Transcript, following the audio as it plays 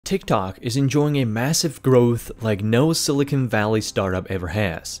TikTok is enjoying a massive growth like no Silicon Valley startup ever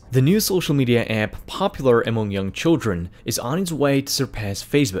has. The new social media app, popular among young children, is on its way to surpass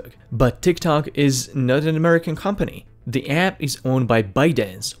Facebook. But TikTok is not an American company. The app is owned by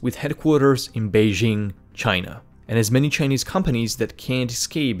ByteDance, with headquarters in Beijing, China. And as many Chinese companies that can't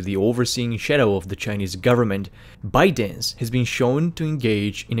escape the overseeing shadow of the Chinese government, ByteDance has been shown to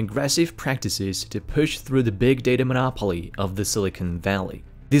engage in aggressive practices to push through the big data monopoly of the Silicon Valley.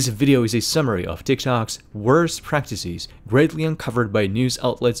 This video is a summary of TikTok's worst practices, greatly uncovered by news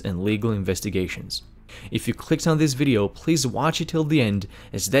outlets and legal investigations. If you clicked on this video, please watch it till the end,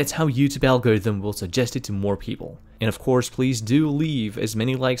 as that's how YouTube algorithm will suggest it to more people. And of course, please do leave as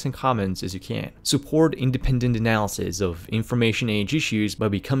many likes and comments as you can. Support independent analysis of information age issues by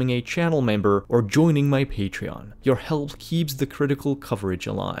becoming a channel member or joining my Patreon. Your help keeps the critical coverage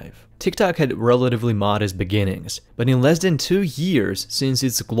alive. TikTok had relatively modest beginnings, but in less than 2 years since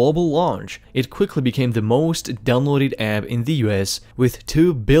its global launch, it quickly became the most downloaded app in the US with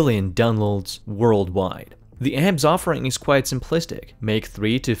 2 billion downloads worldwide. The app's offering is quite simplistic. Make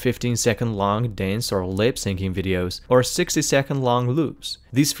 3 to 15-second long dance or lip-syncing videos, or 60-second long loops.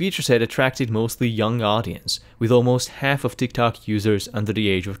 These features had attracted mostly young audience, with almost half of TikTok users under the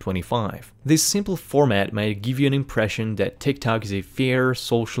age of 25. This simple format might give you an impression that TikTok is a fair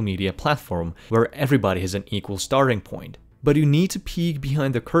social media platform where everybody has an equal starting point. But you need to peek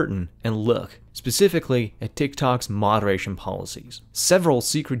behind the curtain and look, specifically at TikTok's moderation policies. Several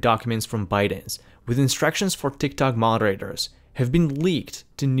secret documents from ByteDance, with instructions for TikTok moderators, have been leaked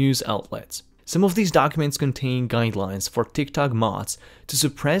to news outlets. Some of these documents contain guidelines for TikTok mods to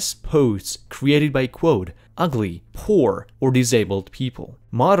suppress posts created by, quote, ugly, poor, or disabled people.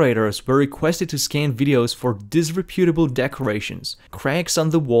 Moderators were requested to scan videos for disreputable decorations, cracks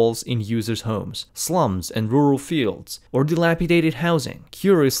on the walls in users' homes, slums and rural fields, or dilapidated housing.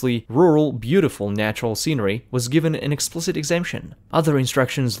 Curiously, rural, beautiful natural scenery was given an explicit exemption. Other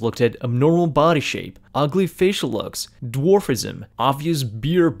instructions looked at abnormal body shape, ugly facial looks, dwarfism, obvious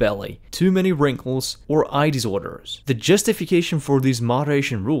beer belly, too many wrinkles, or eye disorders. The justification for these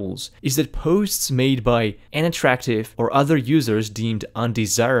moderation rules is that posts made by unattractive or other users deemed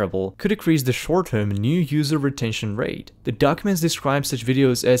undesirable could increase the short-term new user retention rate. The documents describe such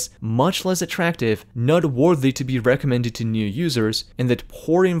videos as much less attractive, not worthy to be recommended to new users, and that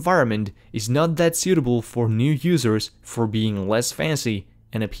poor environment is not that suitable for new users for being less fancy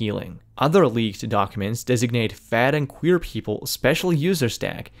and appealing. Other leaked documents designate fat and queer people special user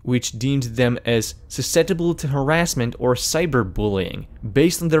stack, which deemed them as susceptible to harassment or cyberbullying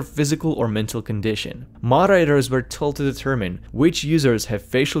based on their physical or mental condition. Moderators were told to determine which users have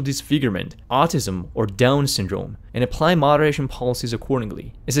facial disfigurement, autism, or Down syndrome, and apply moderation policies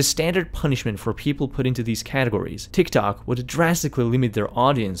accordingly. As a standard punishment for people put into these categories, TikTok would drastically limit their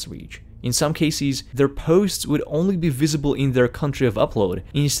audience reach. In some cases, their posts would only be visible in their country of upload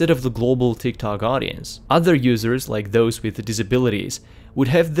instead of the global TikTok audience. Other users, like those with disabilities, would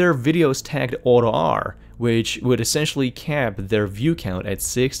have their videos tagged auto-R, which would essentially cap their view count at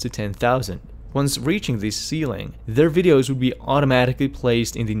 6,000 to 10,000. Once reaching this ceiling, their videos would be automatically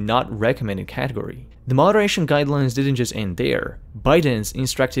placed in the not recommended category. The moderation guidelines didn't just end there. ByteDance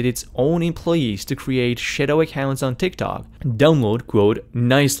instructed its own employees to create shadow accounts on TikTok, download, quote,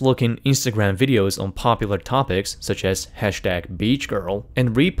 nice-looking Instagram videos on popular topics such as #beachgirl,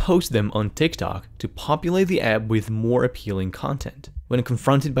 and repost them on TikTok to populate the app with more appealing content. When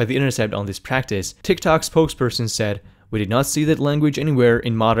confronted by The Intercept on this practice, TikTok spokesperson said, "We did not see that language anywhere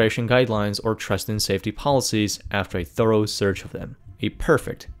in moderation guidelines or trust and safety policies after a thorough search of them." A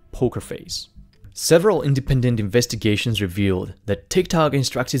perfect poker face. Several independent investigations revealed that TikTok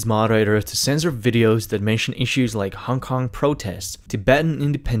instructs its moderators to censor videos that mention issues like Hong Kong protests, Tibetan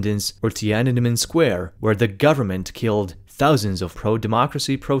independence, or Tiananmen Square, where the government killed thousands of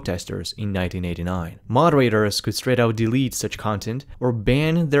pro-democracy protesters in 1989. Moderators could straight out delete such content or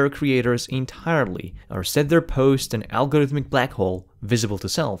ban their creators entirely, or set their post an algorithmic black hole visible to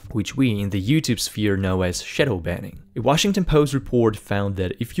self, which we in the YouTube sphere know as shadow banning. A Washington Post report found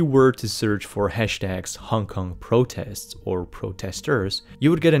that if you were to search for hashtags Hong Kong protests or protesters, you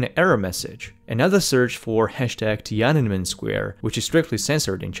would get an error message. Another search for hashtag Tiananmen Square, which is strictly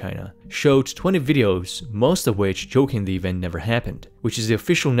censored in China, showed 20 videos, most of which joking the event never happened, which is the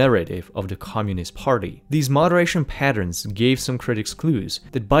official narrative of the Communist Party. These moderation patterns gave some critics clues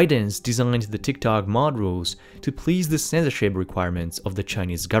that ByteDance designed the TikTok mod rules to please the censorship requirements of the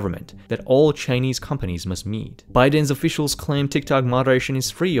Chinese government that all Chinese companies must meet. ByteDance officials claim TikTok moderation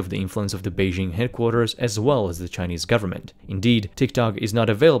is free of the influence of the Beijing headquarters as well as the Chinese government. Indeed, TikTok is not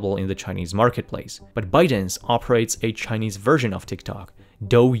available in the Chinese marketplace, but ByteDance operates a Chinese version of TikTok,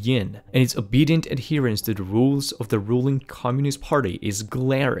 Douyin, and its obedient adherence to the rules of the ruling Communist Party is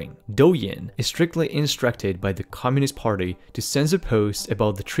glaring. Douyin is strictly instructed by the Communist Party to censor posts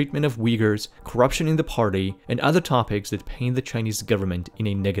about the treatment of Uyghurs, corruption in the party, and other topics that paint the Chinese government in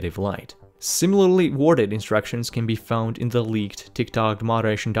a negative light. Similarly worded instructions can be found in the leaked TikTok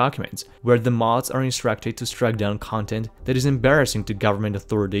moderation documents, where the mods are instructed to strike down content that is embarrassing to government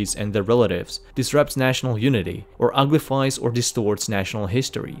authorities and their relatives, disrupts national unity, or uglifies or distorts national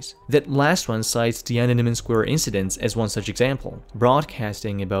histories. That last one cites Tiananmen Square incidents as one such example.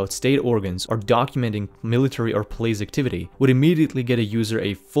 Broadcasting about state organs or documenting military or police activity would immediately get a user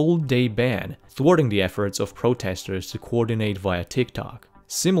a full-day ban, thwarting the efforts of protesters to coordinate via TikTok.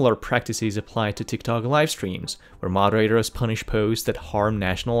 Similar practices apply to TikTok live streams, where moderators punish posts that harm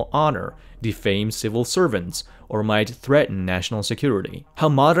national honor, defame civil servants, or might threaten national security. How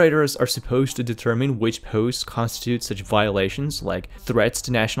moderators are supposed to determine which posts constitute such violations, like threats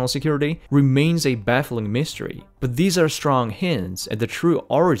to national security, remains a baffling mystery. But these are strong hints at the true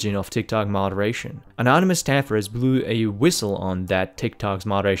origin of TikTok moderation. Anonymous staffers blew a whistle on that TikTok's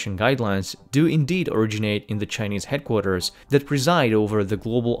moderation guidelines do indeed originate in the Chinese headquarters that preside over the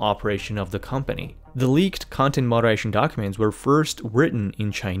global operation of the company. The leaked content moderation documents were first written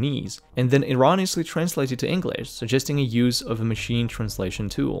in Chinese and then erroneously translated to English, suggesting a use of a machine translation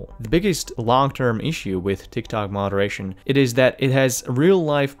tool. The biggest long-term issue with TikTok moderation is that it has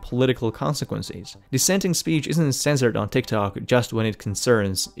real-life political consequences. Dissenting speech isn't censored on TikTok just when it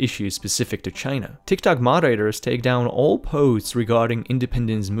concerns issues specific to China. TikTok moderators take down all posts regarding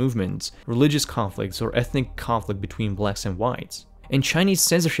independence movements, religious conflicts, or ethnic conflict between blacks and whites. And Chinese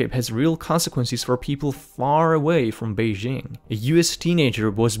censorship has real consequences for people far away from Beijing. A US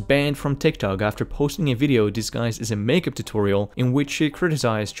teenager was banned from TikTok after posting a video disguised as a makeup tutorial in which she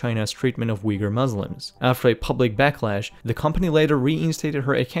criticized China's treatment of Uyghur Muslims. After a public backlash, the company later reinstated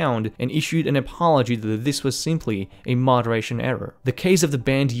her account and issued an apology that this was simply a moderation error. The case of the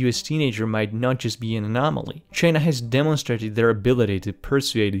banned US teenager might not just be an anomaly. China has demonstrated their ability to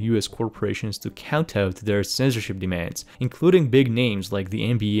persuade US corporations to kowtow to their censorship demands, including big names like the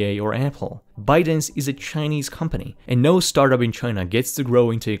NBA or Apple. ByteDance is a Chinese company, and no startup in China gets to grow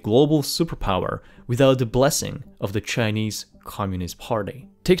into a global superpower without the blessing of the Chinese Communist Party.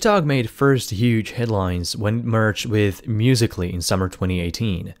 TikTok made first huge headlines when it merged with Musical.ly in summer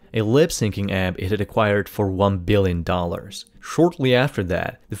 2018, a lip-syncing app it had acquired for $1 billion. Shortly after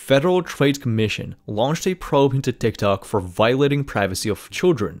that, the Federal Trade Commission launched a probe into TikTok for violating privacy of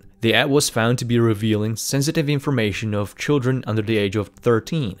children. The app was found to be revealing sensitive information of children under the age of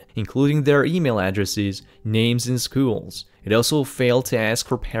 13, including their email addresses, names, and schools. It also failed to ask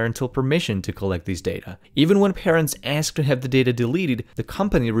for parental permission to collect these data. Even when parents asked to have the data deleted, the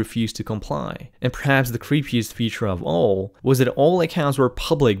company refused to comply. And perhaps the creepiest feature of all was that all accounts were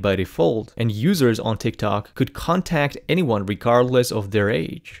public by default, and users on TikTok could contact anyone regardless of their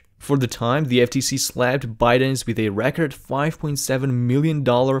age. For the time, the FTC slapped ByteDance with a record $5.7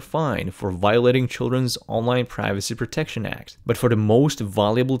 million fine for violating Children's Online Privacy Protection Act. But for the most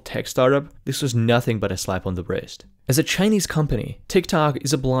valuable tech startup, this was nothing but a slap on the wrist. As a Chinese company, TikTok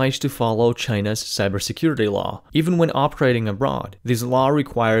is obliged to follow China's cybersecurity law, even when operating abroad. This law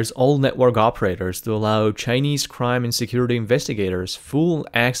requires all network operators to allow Chinese crime and security investigators full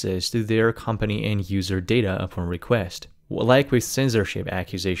access to their company and user data upon request. Like with censorship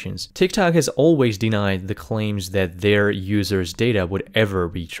accusations, TikTok has always denied the claims that their users' data would ever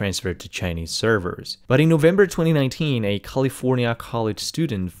be transferred to Chinese servers. But in November 2019, a California college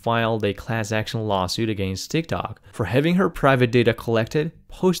student filed a class action lawsuit against TikTok for having her private data collected,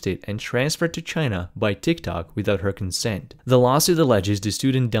 posted, and transferred to China by TikTok without her consent. The lawsuit alleges the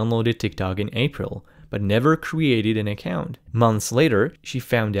student downloaded TikTok in April, but never created an account. Months later, she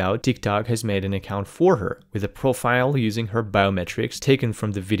found out TikTok has made an account for her, with a profile using her biometrics taken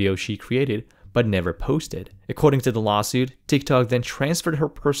from the video she created, but never posted. According to the lawsuit, TikTok then transferred her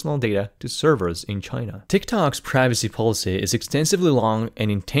personal data to servers in China. TikTok's privacy policy is extensively long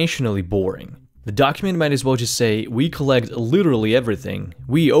and intentionally boring. The document might as well just say, "We collect literally everything.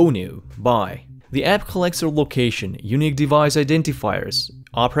 We own you. Bye." The app collects your location, unique device identifiers,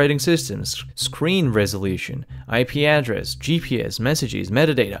 operating systems, screen resolution, IP address, GPS, messages,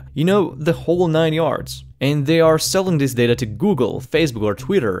 metadata, the whole 9 yards. And they are selling this data to Google, Facebook, or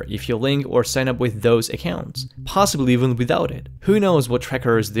Twitter if you link or sign up with those accounts, possibly even without it. Who knows what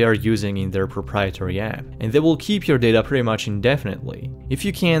trackers they are using in their proprietary app, and they will keep your data pretty much indefinitely. If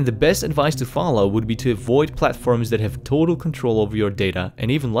you can, the best advice to follow would be to avoid platforms that have total control over your data and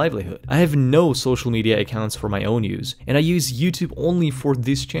even livelihood. I have no social media accounts for my own use, and I use YouTube only for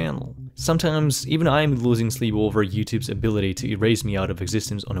this channel. Sometimes even I'm losing sleep over YouTube's ability to erase me out of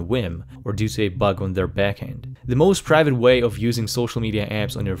existence on a whim or due to a bug on their backend. The most private way of using social media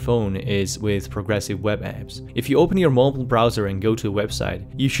apps on your phone is with progressive web apps. If you open your mobile browser and go to a website,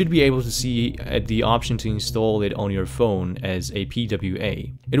 you should be able to see the option to install it on your phone as a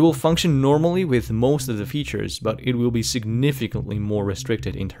PWA. It will function normally with most of the features, but it will be significantly more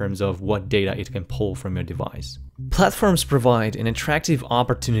restricted in terms of what data it can pull from your device. Platforms provide an attractive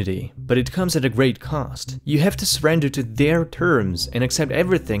opportunity, but it comes at a great cost. You have to surrender to their terms and accept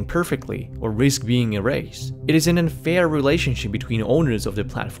everything perfectly, or risk being erased. It is an unfair relationship between owners of the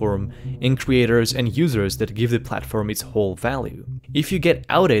platform and creators and users that give the platform its whole value. If you get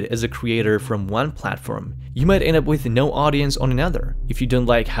outed as a creator from one platform, you might end up with no audience on another. If you don't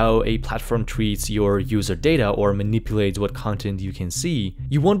like how a platform treats your user data or manipulates what content you can see,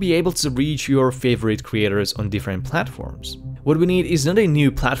 you won't be able to reach your favorite creators on different platforms. What we need is not a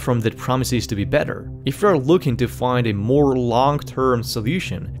new platform that promises to be better. If we are looking to find a more long-term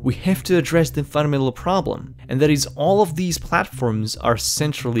solution, we have to address the fundamental problem, and that is all of these platforms are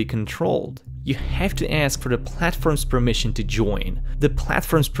centrally controlled. You have to ask for the platform's permission to join, the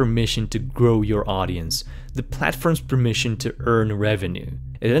platform's permission to grow your audience, the platform's permission to earn revenue.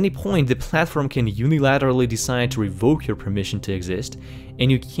 At any point, the platform can unilaterally decide to revoke your permission to exist,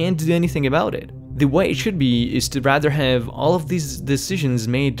 and you can't do anything about it. The way it should be is to rather have all of these decisions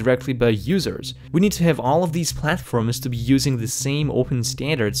made directly by users. We need to have all of these platforms to be using the same open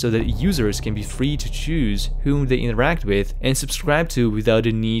standard so that users can be free to choose whom they interact with and subscribe to without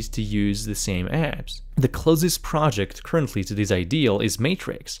the need to use the same apps. The closest project currently to this ideal is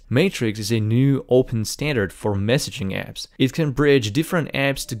Matrix. Matrix is a new open standard for messaging apps. It can bridge different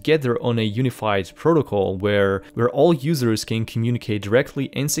apps together on a unified protocol where all users can communicate directly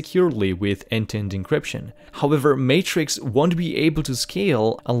and securely with end-to-end encryption. However, Matrix won't be able to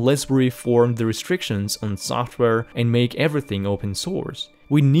scale unless we reform the restrictions on software and make everything open source.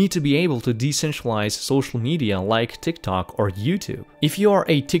 We need to be able to decentralize social media like TikTok or YouTube. If you are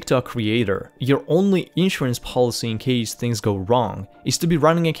a TikTok creator, your only insurance policy in case things go wrong is to be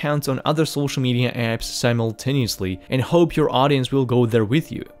running accounts on other social media apps simultaneously and hope your audience will go there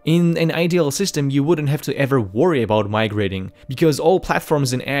with you. In an ideal system, you wouldn't have to ever worry about migrating because all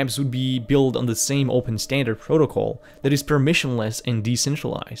platforms and apps would be built on the same open standard protocol that is permissionless and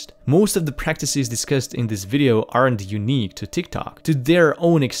decentralized. Most of the practices discussed in this video aren't unique to TikTok. To their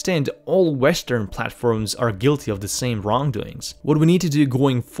own extent, all Western platforms are guilty of the same wrongdoings. What we need to do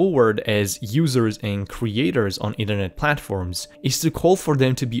going forward as users and creators on internet platforms is to call for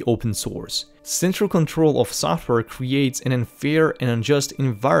them to be open source. Central control of software creates an unfair and unjust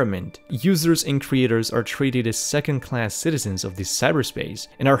environment. Users and creators are treated as second-class citizens of this cyberspace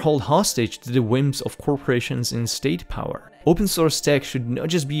and are held hostage to the whims of corporations and state power. Open source tech should not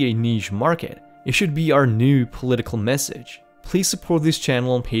just be a niche market, it should be our new political message. Please support this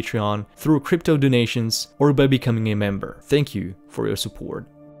channel on Patreon through crypto donations or by becoming a member. Thank you for your support.